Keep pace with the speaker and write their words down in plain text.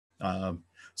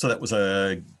So that was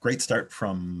a great start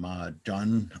from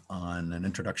John on an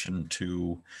introduction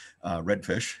to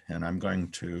Redfish, and I'm going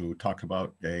to talk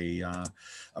about a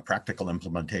practical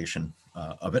implementation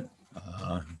of it.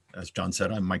 As John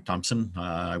said, I'm Mike Thompson.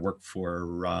 I work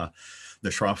for the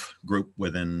Schroff group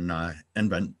within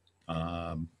nVent,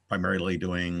 primarily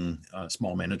doing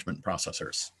small management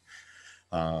processors.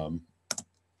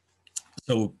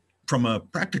 So from a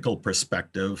practical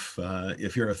perspective,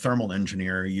 if you're a thermal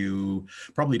engineer, you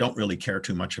probably don't really care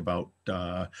too much about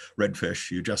Redfish.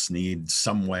 You just need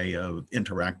some way of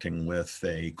interacting with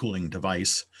a cooling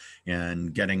device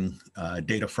and getting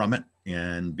data from it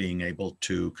and being able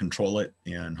to control it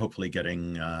and hopefully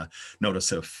getting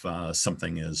notice if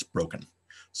something is broken.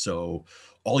 So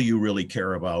all you really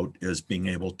care about is being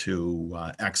able to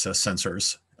access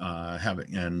sensors,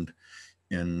 and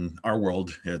in our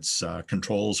world, it's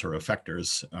controls or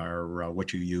effectors are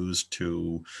what you use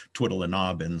to twiddle a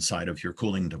knob inside of your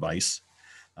cooling device.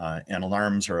 And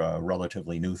alarms are a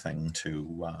relatively new thing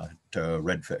to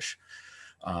Redfish.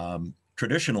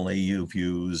 Traditionally, you've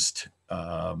used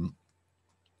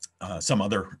some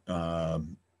other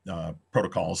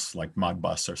protocols like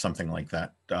Modbus or something like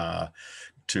that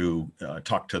to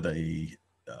talk to the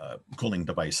cooling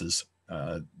devices.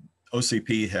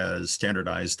 OCP has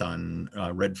standardized on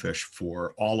Redfish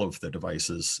for all of the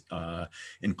devices,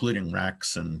 including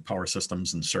racks and power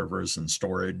systems and servers and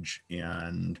storage.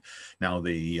 And now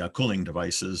the cooling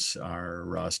devices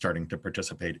are starting to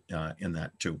participate in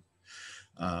that too.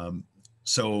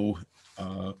 So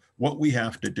what we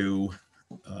have to do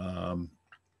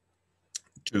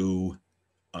to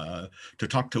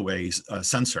talk to a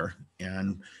sensor,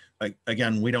 and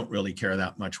again, we don't really care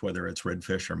that much whether it's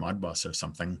Redfish or Modbus or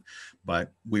something,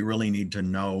 but we really need to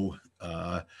know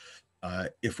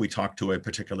if we talk to a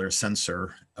particular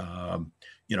sensor,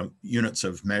 units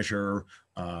of measure,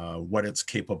 what it's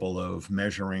capable of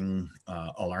measuring,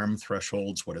 alarm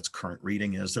thresholds, what its current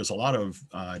reading is. There's a lot of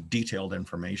detailed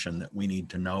information that we need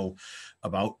to know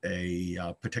about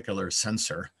a particular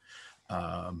sensor.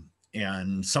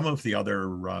 And some of the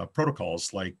other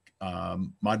protocols like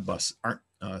Modbus aren't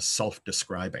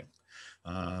self-describing.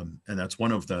 And that's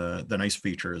one of the nice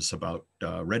features about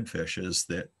Redfish is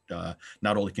that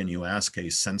not only can you ask a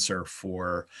sensor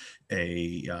for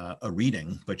a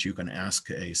reading, but you can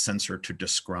ask a sensor to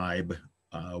describe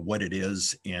what it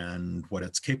is and what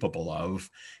it's capable of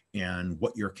and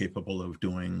what you're capable of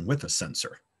doing with a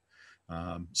sensor.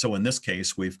 So in this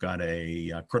case, we've got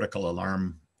a critical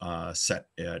alarm set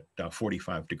at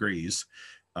 45 degrees.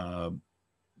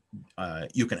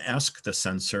 You can ask the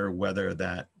sensor whether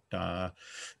that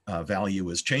value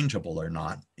is changeable or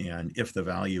not. And if the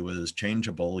value is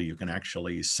changeable, you can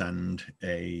actually send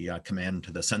a command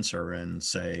to the sensor and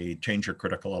say, change your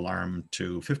critical alarm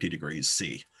to 50 degrees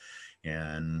C,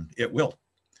 and it will.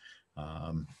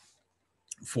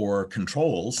 For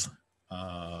controls,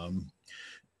 all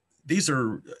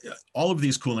of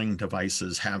these cooling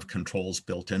devices have controls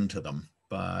built into them,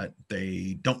 but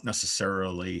they don't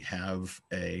necessarily have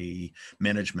a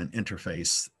management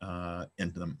interface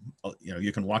into them.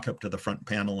 You can walk up to the front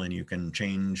panel and you can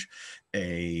change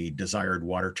a desired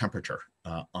water temperature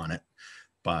on it,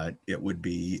 but it would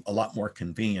be a lot more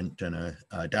convenient in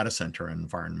a data center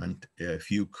environment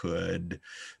if you could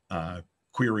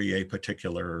query a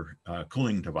particular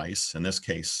cooling device. In this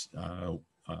case,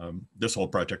 this whole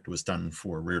project was done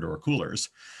for rear door coolers.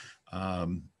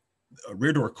 A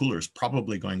rear door cooler is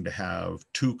probably going to have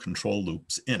two control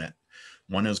loops in it.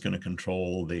 One is going to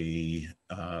control the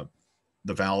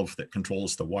valve that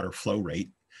controls the water flow rate,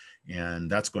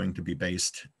 and that's going to be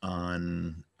based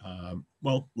on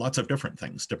lots of different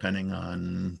things depending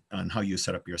on how you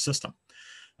set up your system.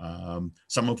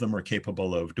 Some of them are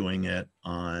capable of doing it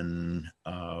on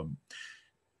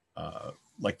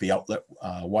like the outlet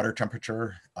water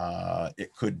temperature.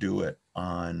 It could do it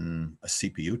on a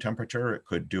CPU temperature. It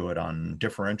could do it on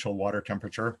differential water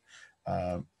temperature.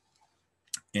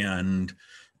 And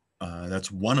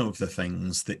that's one of the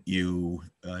things that you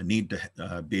need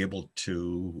to be able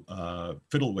to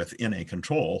fiddle with in a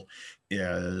control,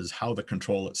 is how the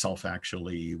control itself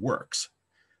actually works.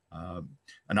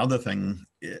 Another thing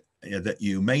that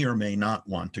you may or may not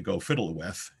want to go fiddle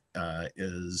with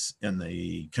is in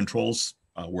the controls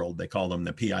world, they call them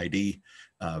the PID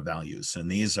values. And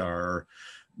these are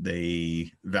the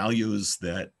values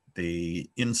that the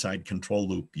inside control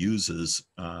loop uses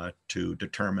to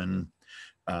determine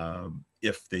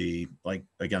if the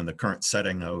current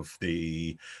setting of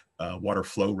the water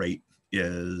flow rate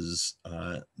is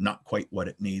not quite what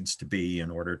it needs to be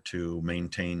in order to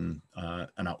maintain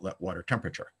an outlet water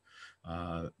temperature.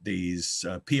 These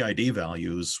PID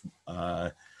values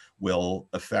will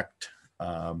affect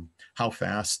how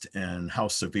fast and how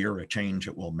severe a change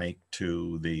it will make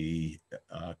to the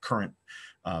current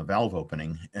valve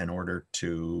opening in order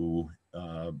to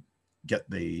get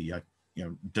the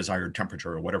desired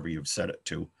temperature or whatever you've set it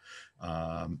to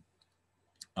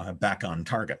back on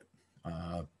target.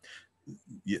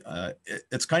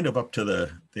 It's kind of up to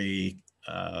the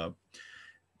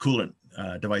coolant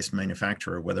device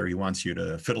manufacturer whether he wants you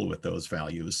to fiddle with those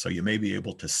values. So you may be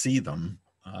able to see them,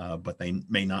 but they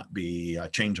may not be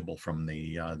changeable from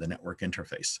the network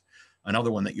interface.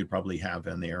 Another one that you'd probably have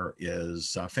in there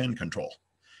is fan control.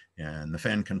 And the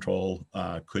fan control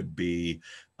could be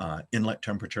inlet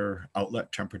temperature,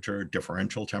 outlet temperature,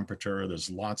 differential temperature. There's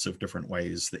lots of different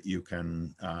ways that you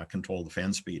can control the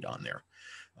fan speed on there.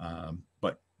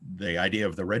 But the idea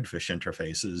of the Redfish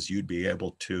interface is you'd be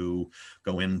able to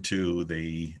go into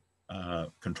the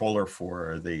controller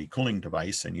for the cooling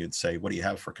device and you'd say, what do you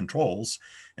have for controls?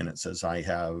 And it says, I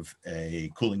have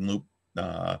a cooling loop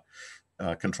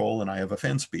control and I have a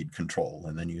fan speed control.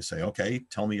 And then you say, okay,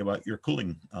 tell me about your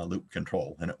cooling loop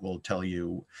control. And it will tell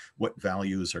you what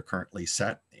values are currently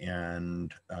set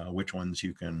and which ones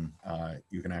you can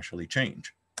actually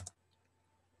change.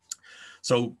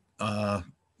 So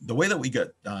the way that we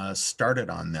get started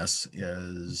on this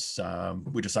is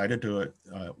we decided to,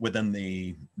 within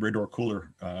the Ridor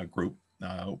Cooler group,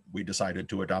 we decided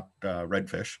to adopt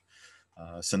Redfish,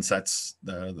 since that's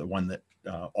the one that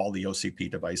all the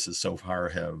OCP devices so far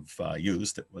have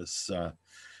used. It was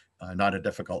not a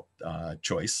difficult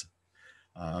choice.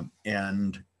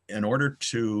 And in order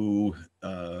to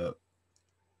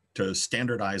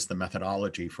standardize the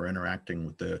methodology for interacting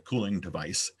with the cooling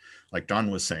device, like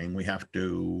John was saying, we have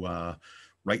to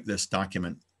write this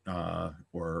document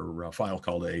or a file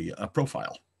called a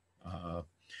profile.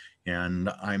 And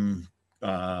I'm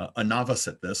a novice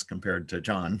at this compared to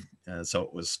John. So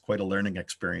it was quite a learning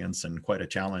experience and quite a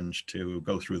challenge to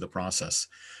go through the process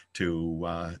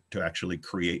to actually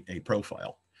create a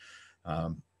profile.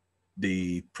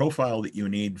 The profile that you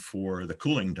need for the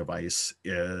cooling device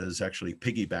is actually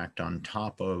piggybacked on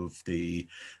top of the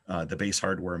base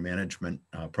hardware management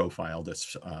profile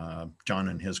that's John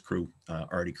and his crew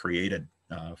already created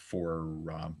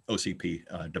for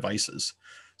OCP devices.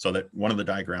 So that one of the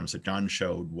diagrams that John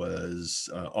showed was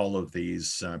all of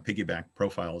these piggyback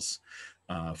profiles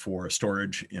for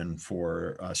storage and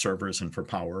for servers and for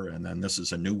power. And then this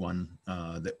is a new one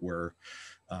that we're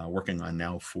working on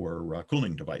now for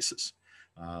cooling devices.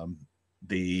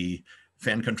 The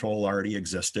fan control already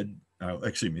existed.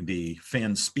 Excuse me, the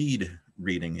fan speed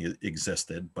reading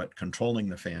existed, but controlling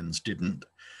the fans didn't.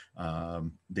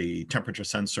 The temperature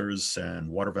sensors and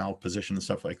water valve position and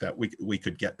stuff like that, we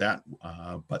could get that,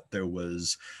 but there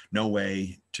was no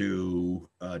way to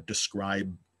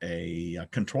describe a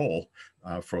control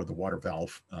for the water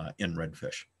valve in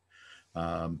Redfish.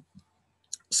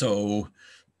 So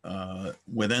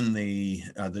within the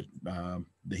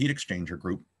heat exchanger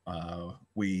group,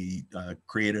 we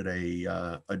created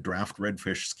a draft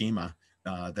Redfish schema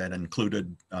that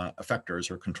included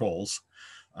effectors or controls.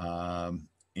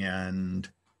 And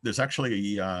there's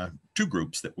actually two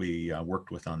groups that we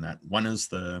worked with on that. One is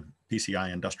the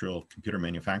PCI Industrial Computer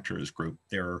Manufacturers Group.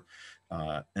 Their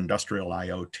Industrial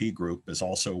IoT group is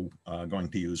also going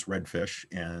to use Redfish,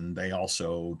 and they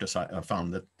also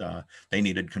found that they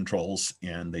needed controls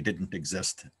and they didn't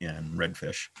exist in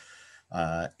Redfish.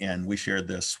 And we shared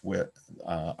this with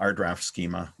our draft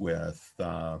schema with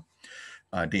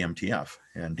DMTF,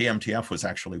 and DMTF was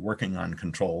actually working on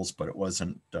controls, but it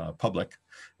wasn't public,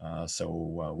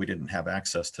 so we didn't have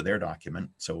access to their document.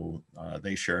 So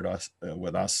they shared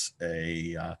with us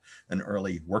an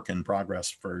early work in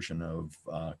progress version of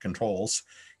controls,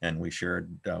 and we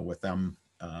shared with them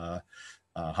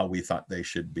how we thought they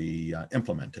should be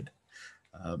implemented.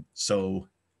 So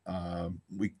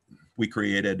we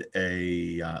created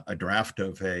a draft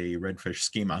of a Redfish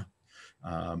schema.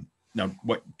 Now,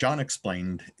 what John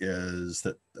explained is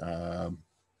that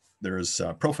there's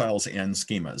profiles and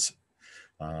schemas.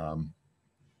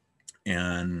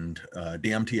 And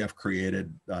DMTF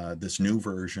created this new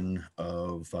version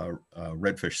of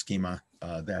Redfish schema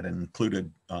that included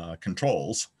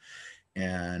controls.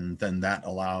 And then that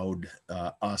allowed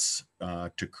us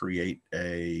to create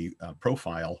a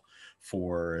profile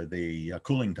for the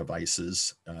cooling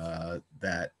devices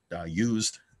that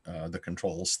used the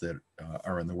controls that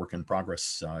are in the work in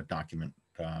progress document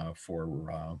from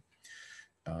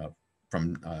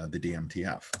the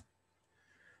DMTF.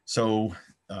 So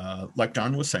like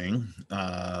John was saying,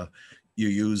 you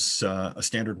use a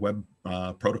standard web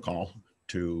protocol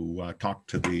to talk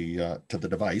to the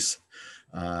device.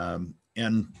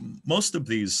 And most of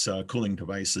these cooling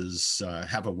devices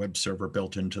have a web server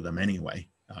built into them anyway.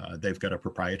 They've got a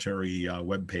proprietary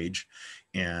web page,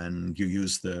 and you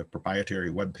use the proprietary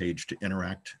web page to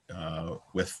interact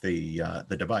with the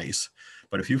device.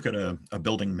 But if you've got a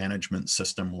building management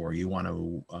system, or you want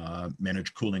to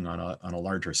manage cooling on a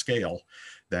larger scale,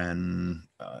 then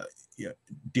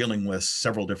dealing with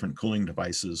several different cooling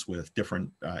devices with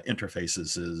different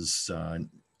interfaces is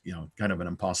kind of an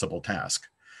impossible task.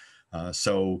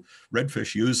 So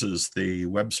Redfish uses the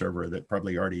web server that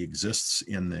probably already exists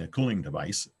in the cooling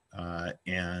device,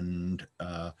 and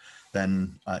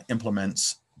then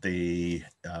implements the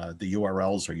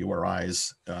URLs or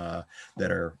URIs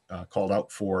that are called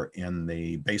out for in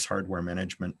the base hardware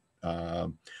management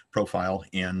profile,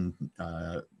 and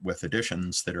with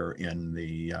additions that are in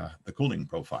the cooling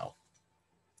profile.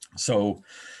 So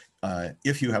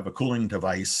if you have a cooling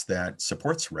device that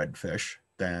supports Redfish,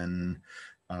 then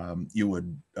you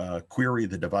would query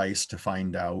the device to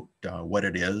find out what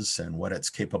it is and what it's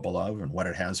capable of, and what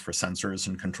it has for sensors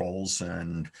and controls,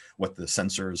 and what the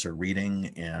sensors are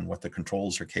reading and what the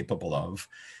controls are capable of.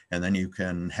 And then you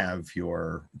can have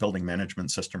your building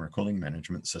management system or cooling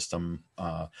management system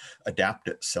adapt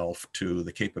itself to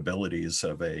the capabilities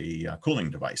of a cooling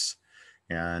device.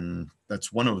 And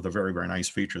that's one of the very, very nice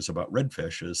features about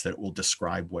Redfish, is that it will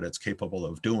describe what it's capable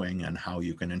of doing and how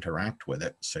you can interact with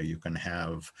it. So you can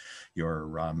have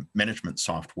your management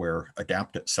software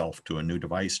adapt itself to a new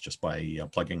device just by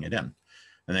plugging it in.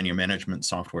 And then your management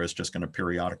software is just going to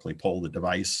periodically poll the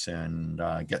device and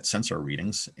get sensor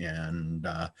readings. And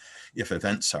if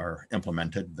events are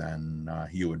implemented, then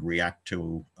you would react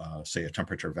to, say, a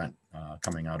temperature event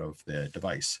coming out of the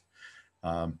device.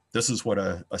 This is what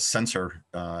a sensor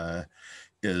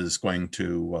is going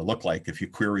to look like. If you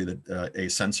query a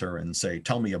sensor and say,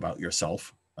 tell me about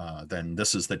yourself, then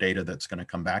this is the data that's going to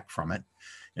come back from it.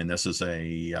 And this is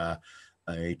a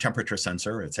temperature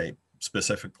sensor. It's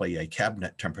specifically a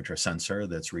cabinet temperature sensor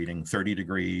that's reading 30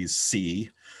 degrees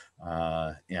C.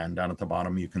 And down at the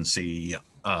bottom, you can see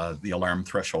the alarm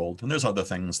threshold. And there's other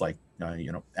things like,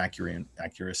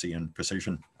 accuracy and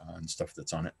precision and stuff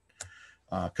that's on it.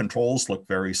 Controls look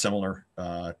very similar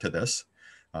to this,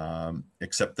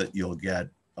 except that you'll get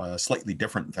slightly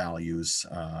different values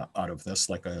out of this,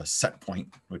 like a set point,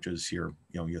 which is your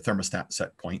thermostat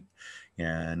set point,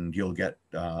 and you'll get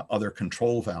other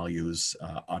control values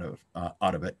out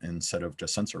of it instead of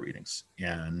just sensor readings.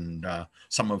 And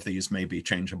some of these may be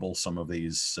changeable, some of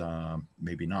these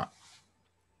maybe not.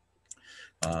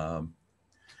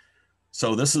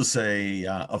 So this is a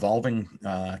evolving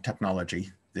technology.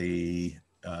 The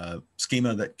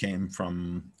schema that came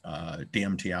from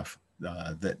DMTF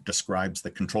that describes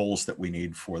the controls that we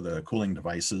need for the cooling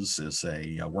devices is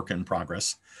a work in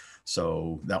progress.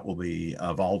 So that will be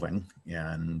evolving,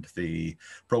 and the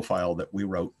profile that we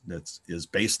wrote is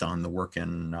based on the work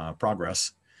in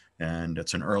progress, and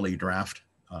it's an early draft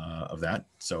of that.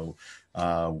 So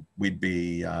we'd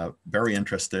be very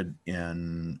interested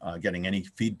in getting any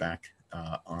feedback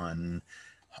on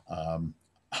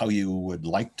how you would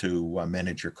like to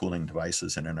manage your cooling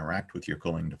devices and interact with your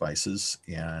cooling devices,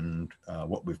 and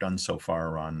what we've done so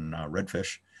far on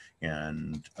Redfish,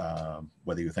 and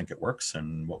whether you think it works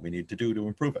and what we need to do to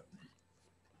improve it.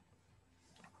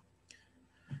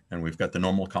 And we've got the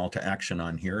normal call to action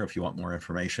on here. If you want more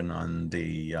information on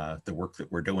the work that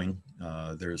we're doing,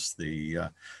 there's the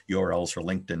URLs are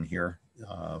linked in here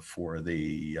for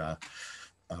the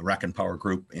Rack and Power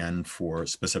group, and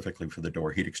specifically for the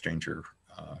door heat exchanger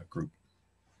group.